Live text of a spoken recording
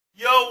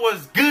Yo,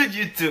 what's good,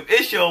 YouTube?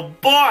 It's your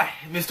boy,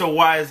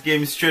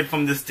 MrYSGaming, straight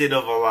from the state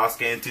of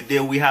Alaska, and today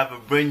we have a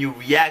brand new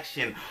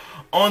reaction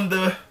on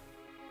the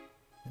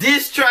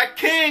Diss Track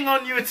King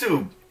on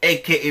YouTube,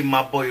 aka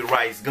my boy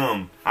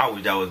MrYSGaming. I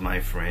wish that was my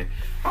friend.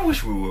 I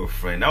wish we were a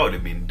friend. That would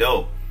have been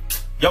dope.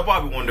 Y'all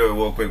probably wondering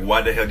real quick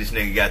why the hell this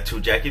nigga got two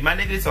jackets. My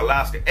nigga, it's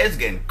Alaska. It's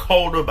getting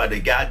colder by the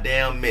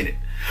goddamn minute.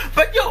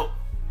 But yo,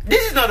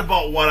 this is not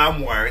about what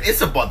I'm wearing.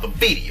 It's about the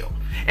video.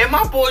 And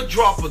my boy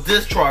dropped a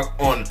diss track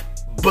on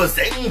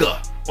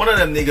Bazinga, one of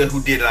them niggas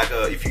who did like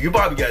if you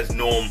probably guys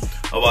know him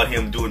about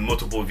him doing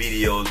multiple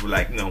videos with,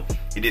 like, you know,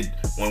 he did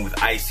one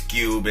with Ice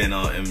Cube and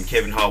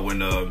Kevin Hart when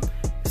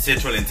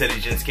Central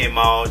Intelligence came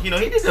out. You know,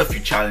 he did a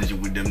few challenges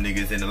with them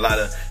niggas and a lot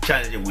of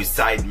challenges with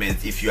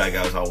Sidemen, if you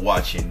guys are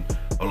watching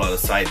a lot of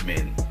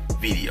Sidemen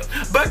video.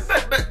 But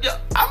yo,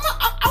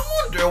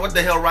 I wonder what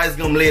the hell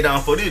MrYSGaming lay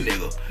down for this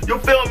nigga. You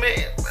feel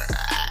me?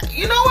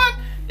 You know what?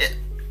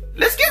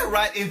 Let's get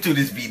right into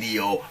this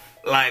video.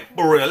 Like,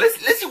 for real, let's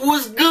see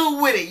what's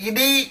good with it. You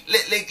need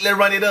let's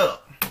run it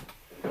up.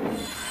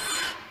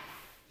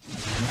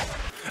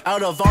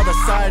 Out of all the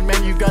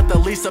Sidemen, you got the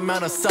least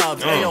amount of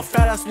subs. And your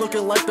fat ass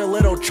looking like the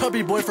little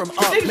chubby boy from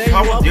Up. Man,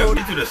 you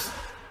upload to this.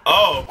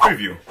 Oh,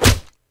 preview.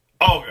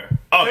 Okay.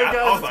 Hey guys,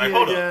 I was like,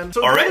 hold again.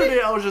 So the other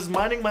day I was just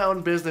minding my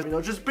own business, you know,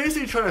 just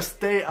basically trying to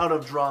stay out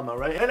of drama,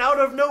 right? And out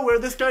of nowhere,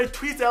 this guy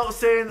tweets out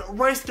saying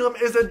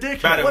MrYSGaming is a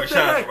dickhead. What the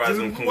heck,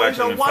 dude? Well, you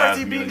know, why is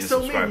he being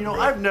so mean? You know,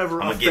 I've never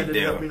offended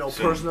him, you know,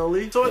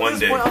 personally. So at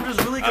this point, I'm just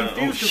really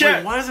confused because,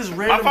 like, why is this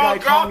random guy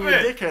calling me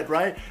a dickhead,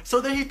 right?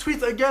 So then he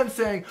tweets again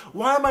saying,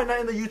 why am I not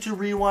in the YouTube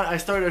Rewind? I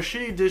started a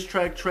shitty diss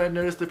track trend.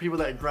 Notice the people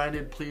that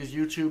grinded, please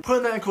YouTube.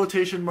 Putting that in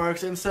quotation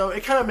marks, and so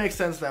it kind of makes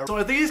sense now. So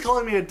I think he's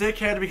calling me a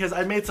dickhead because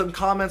I made some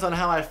comments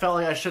on how I felt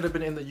like I should have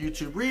been in the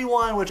YouTube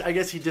Rewind, which I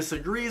guess he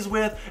disagrees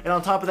with, and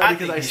on top of that,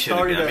 because I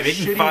started a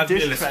shitty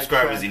diss track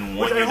trend,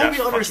 which I hope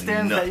he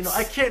understands that, you know,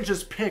 I can't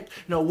just pick,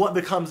 you know, what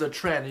becomes a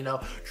trend, you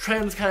know,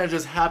 trends kind of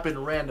just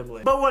happen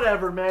randomly. But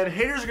whatever, man,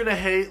 haters are gonna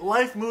hate,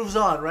 life moves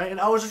on, right?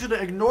 And I was just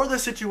gonna ignore the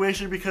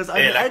situation because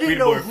I didn't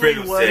know who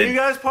he was, and you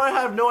guys probably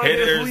have no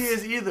idea who he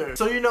is either.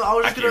 So, you know, I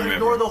was just gonna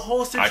ignore the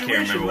whole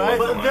situation, right?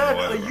 But then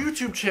a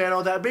YouTube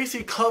channel that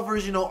basically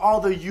covers, you know, all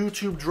the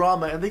YouTube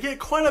drama, and they get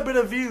quite a bit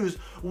of views,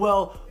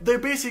 well, they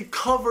basically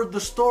covered the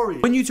story.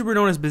 One YouTuber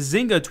known as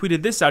Bazinga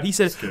tweeted this out. He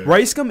said,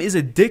 MrYSGaming is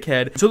a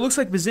dickhead. So it looks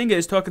like Bazinga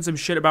is talking some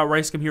shit about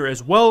MrYSGaming here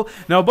as well.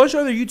 Now, a bunch of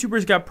other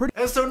YouTubers got pretty...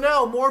 And so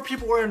now more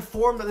people are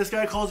informed that this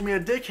guy calls me a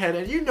dickhead.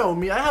 And you know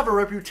me, I have a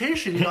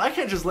reputation. You know, I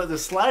can't just let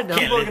this slide now.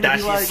 People are going to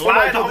be like, oh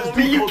my god, this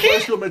dude called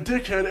MrYSGaming a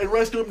dickhead, and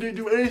MrYSGaming didn't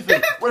do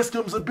anything.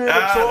 MrYSGaming's a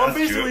bitch. So I'm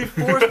basically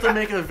forced to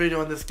make a video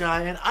on this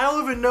guy, and I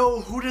don't even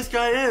know who this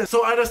guy is.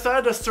 So I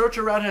decided to search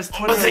around his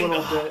Twitter a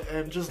little bit,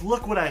 and just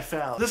look what I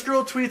found. This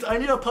girl tweets, I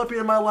need a puppy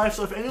in my life,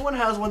 so if anyone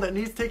has one that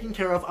needs taking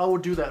care of, I will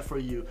do that for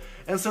you.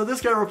 And so this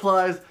guy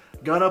replies,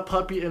 got a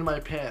puppy in my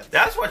pants.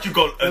 That's what you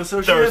call a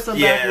so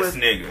thirsty ass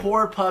nigga.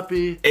 Poor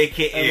puppy.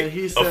 AKA and then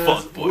he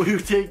says, will you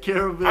take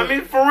care of it? I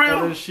mean, for real.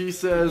 And then she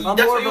says, I'm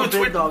that's more of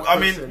a big dog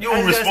person. I mean,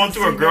 you respond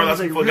to a girl that's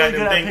like, really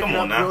good at picking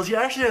up girls. He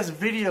actually has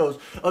videos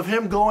of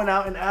him going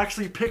out and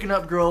actually picking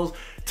up girls.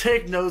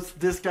 Take notes,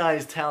 this guy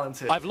is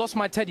talented. I've lost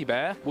my teddy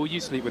bear. Will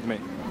you sleep with me?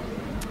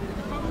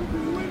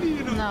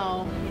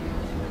 No.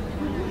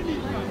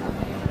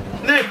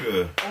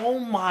 Nigga. Oh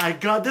my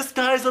god, this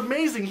guy's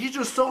amazing. He's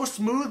just so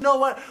smooth. You know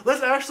what?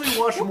 Let's actually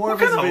watch more of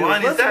his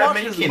videos. Let's watch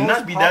his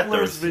most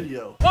popular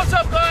video. What's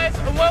up, guys,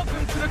 and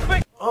welcome to the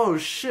quick... Oh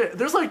shit,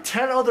 there's like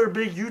 10 other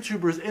big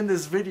YouTubers in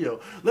this video.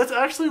 Let's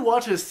actually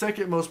watch his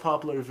second most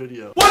popular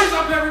video. What is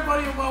up,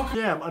 everybody, and welcome...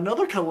 Damn,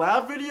 another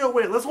collab video?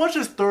 Wait, let's watch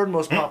his third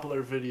most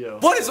popular video.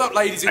 What is up,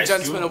 ladies and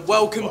gentlemen, and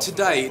welcome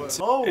today.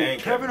 Oh,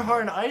 Kevin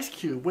Hart and Ice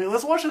Cube. Wait,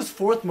 let's watch his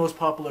fourth most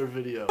popular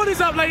video. What is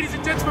up, ladies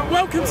and gentlemen,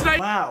 welcome today.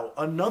 Wow,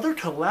 another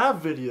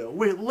collab video.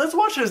 Wait, let's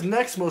watch his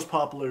next most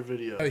popular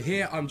video. So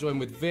here I'm joined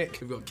with Vic,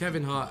 we've got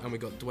Kevin Hart, and we've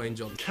got Dwayne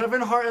Johnson.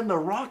 Kevin Hart and The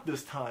Rock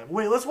this time.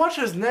 Wait, let's watch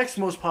his next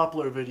most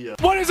popular video.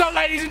 What is up,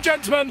 ladies and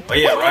gentlemen? Oh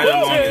yeah, right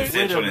along with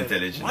Central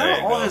Intelligence. Why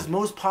are all his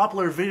most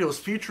popular videos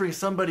featuring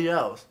somebody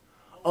else?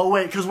 Oh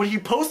wait, because when he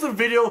posts a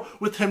video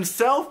with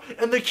himself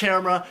and the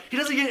camera, he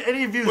doesn't get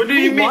any views. What do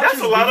you mean?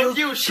 That's a lot of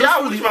views. Shit,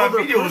 I wish my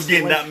video was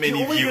getting that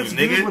many views,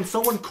 nigga. When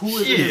someone cool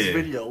is in his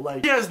video,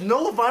 like, he has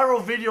no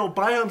viral video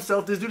by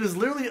himself. This dude is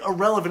literally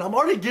irrelevant. I'm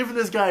already giving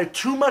this guy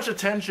too much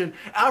attention.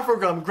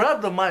 Afrogum,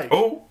 grab the mic.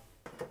 Oh,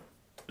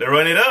 they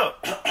run it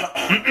up.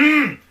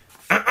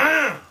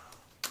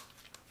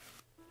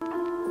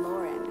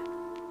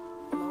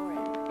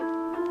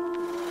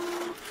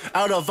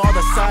 Out of all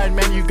the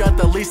Sidemen, you got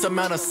the least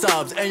amount of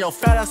subs. And your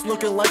fat ass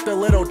looking like the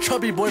little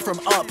chubby boy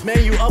from Up.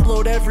 Man, you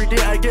upload every day,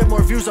 I get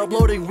more views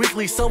uploading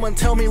weekly. Someone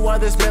tell me why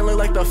this man look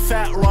like the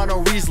fat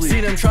Ronald Weasley.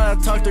 Seen him try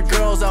to talk to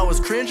girls, I was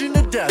cringing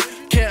to death.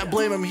 can't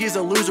blame him, he's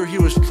a loser, he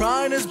was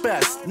trying his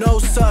best. No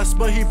sus,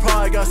 but he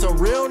probably got some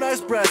real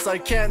nice breasts. I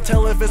can't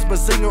tell if it's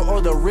Bazinga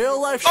or the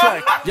real life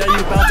Shrek. Yeah, you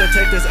about to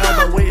take this L,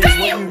 but weight is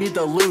what you need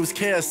to lose.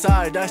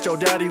 KSI, that's your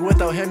daddy,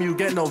 without him you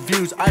get no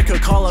views. I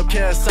could call up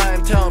KSI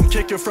and tell him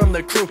kick you from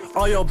the crew.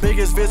 All your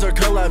biggest vids are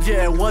collabs,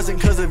 yeah, it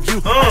wasn't cause of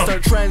you. I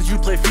start trends, you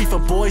play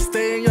FIFA, boy,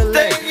 stay in your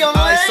lane.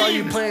 I saw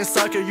you playing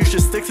soccer, you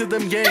should stick to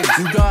them games.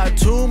 You got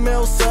 2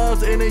 mil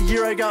subs, in a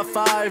year I got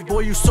 5. Boy,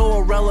 you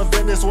so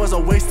irrelevant, this was a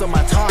waste of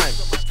my time.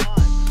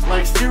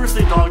 Like,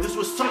 seriously, dog, this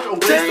was such a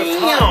waste of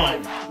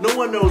time. Like, no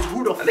one knows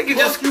who the fuck you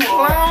just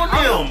are. I'm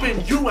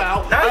helping you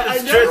out. That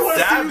is straight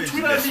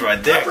savage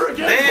right there.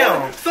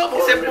 Damn. He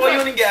said, boy, you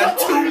only got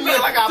 2 mil.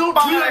 I got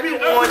 5 in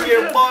 1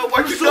 year, boy.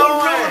 What you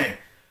doing?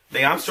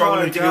 I'm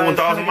struggling to get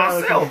 1,000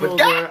 myself, but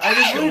I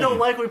just really don't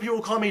like when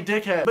people call me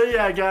dickhead. But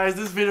yeah, guys,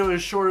 this video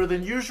is shorter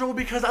than usual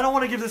because I don't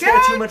want to give this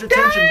guy too much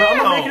attention, but I'm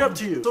gonna make it up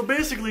to you. So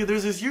basically,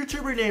 there's this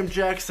YouTuber named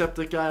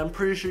Jacksepticeye. I'm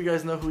pretty sure you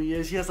guys know who he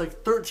is. He has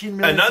like 13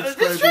 million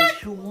subscribers,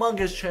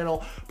 humongous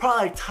channel,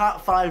 probably like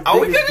top 5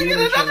 biggest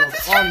gaming channels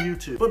on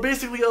YouTube. But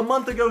basically, a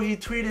month ago, he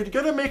tweeted,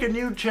 "Gonna make a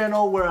new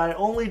channel where I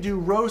only do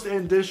roast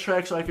and diss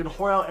tracks so I can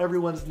whore out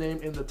everyone's name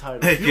in the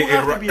title." You don't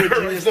have to be a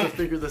genius to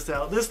figure this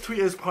out. This tweet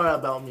is probably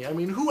about me. I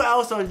mean, who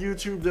else on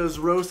YouTube does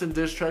roast and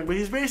diss track? But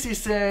he's basically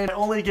saying I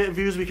only get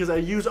views because I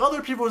use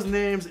other people's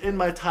names in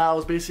my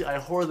titles. Basically, I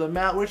whore them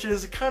out, which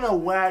is kind of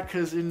whack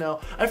because, you know,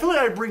 I feel like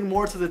I bring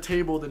more to the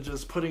table than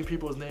just putting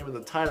people's name in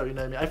the title, you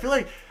know what I mean? I feel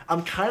like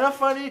I'm kind of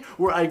funny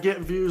where I get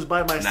views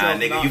by myself. Nah,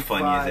 nigga, you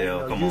funny as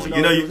hell. Come on.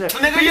 You know you're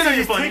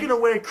funny. Taking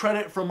away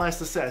credit from my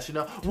success, you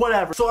know?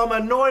 Whatever. So I'm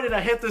annoyed and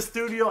I hit the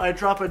studio, I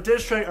drop a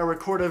diss track, I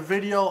record a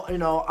video, you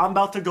know, I'm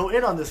about to go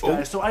in on this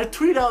guy. So I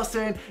tweet out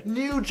saying,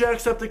 new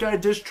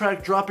Jacksepticeye diss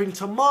track dropping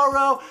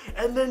tomorrow,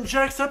 and then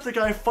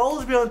Jacksepticeye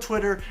follows me on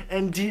Twitter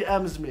and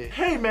DMs me.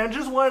 Hey man,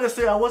 just wanted to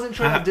say I wasn't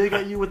trying to dig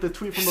at you with the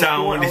tweet from before. I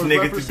want this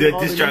nigga to do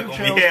diss track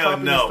on me. Hell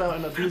no.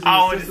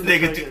 I want this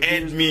nigga to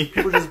end me.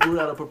 People just blew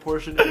it out of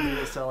proportion and made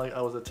it sound like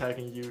I was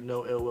attacking you,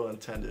 no ill will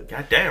intended.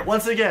 God damn.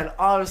 Once again,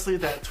 obviously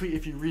that tweet,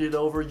 if you read it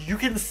over, you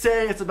can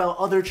say it's about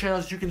other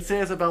channels, you can say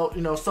it's about,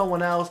 you know,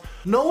 someone else.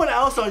 No one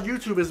else on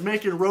YouTube is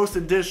making roast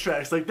and diss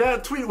tracks. Like,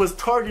 that tweet was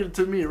targeted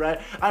to me, right?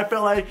 I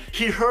felt like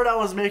he heard I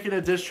was making a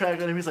diss track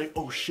and he's like,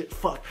 oh shit,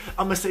 fuck,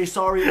 I'm gonna say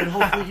sorry and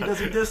hopefully he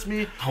doesn't diss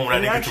me. I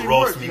want that nigga to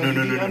roast me.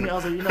 No. I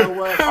was like, you know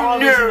what?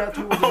 Obviously that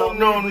tweet was about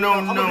me.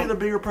 I'm gonna be the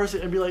bigger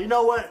person and be like, you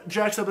know what,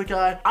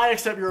 Jacksepticeye, I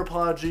accept your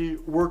apology.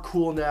 We're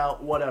cool now,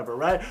 whatever,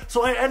 right?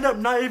 So I end up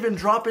not even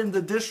dropping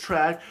the diss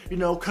track, you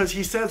know, because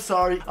he said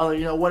sorry. I was like,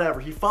 you know, whatever.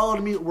 He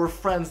followed me. We're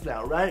friends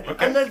now, right?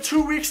 Okay. And then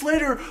 2 weeks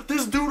later,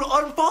 this dude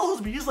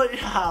unfollows me. He's like,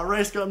 yeah,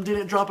 RiceGum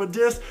didn't drop a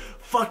diss.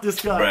 Fuck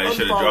this guy. Bruh, you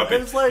should have dropped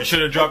it. Like, you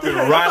should have dropped it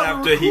right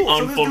after he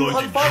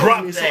unfollowed you.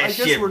 Drop that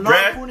shit, I guess we're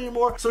not cool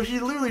anymore. So he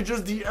literally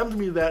just DM'd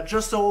me that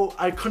just so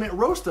I couldn't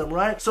roast him,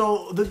 right?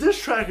 So the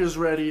diss track is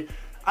ready.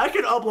 I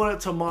could upload it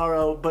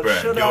tomorrow, but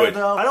should I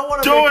though? I don't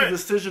want to make a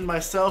decision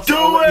myself, so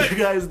I'll let you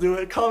guys do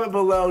it. Comment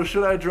below,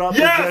 should I drop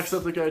the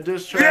Jacksepticeye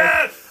diss track?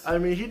 Yes! I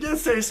mean, he did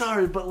say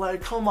sorry, but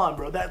like, come on,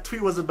 bro. That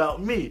tweet was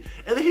about me.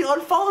 And then he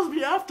unfollows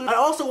me after. I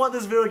also want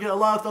this video to get a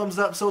lot of thumbs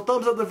up, so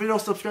thumbs up the video,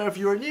 subscribe if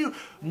you are new.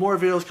 More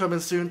videos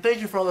coming soon.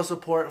 Thank you for all the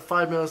support.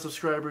 5 million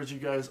subscribers. You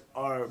guys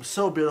are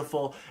so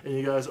beautiful, and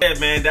you guys yeah,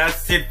 man,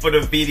 that's it for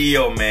the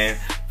video, man.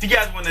 If you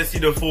guys want to see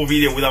the full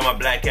video without my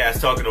black ass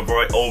talking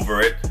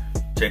over it,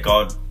 check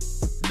out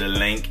the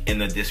link in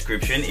the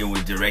description. It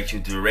will direct you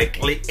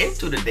directly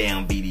into the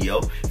damn video.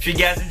 If you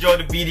guys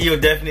enjoyed the video,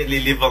 definitely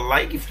leave a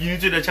like. If you're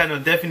new to the channel,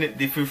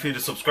 definitely feel free to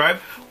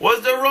subscribe.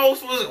 Was the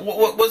roast,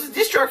 was the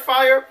diss track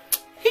fire?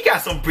 He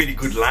got some pretty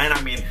good line.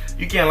 I mean,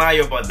 you can't lie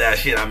about that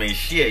shit. I mean,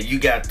 shit, you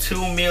got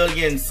 2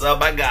 million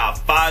sub. I got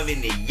 5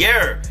 in a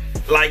year.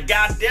 Like,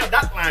 goddamn,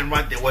 that line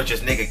right there was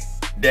just nigga,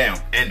 damn,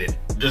 end it.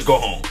 Just go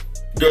home.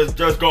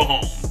 Just go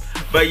home.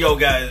 But yo,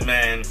 guys,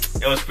 man,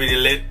 it was pretty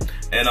lit.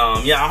 And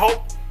yeah, I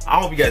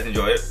hope you guys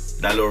enjoy it.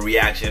 That little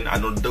reaction. I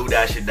don't do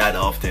that shit that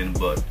often,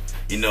 but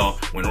you know,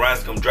 when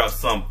RiceGum drops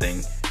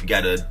something, you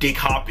gotta dig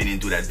hopping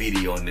into that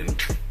video and then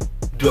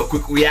do a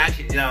quick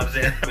reaction. You know what I'm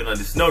saying? On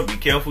this note, be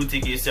careful,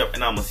 take care of yourself,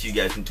 and I'm gonna see you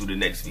guys into the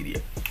next video.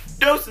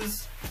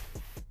 Doses.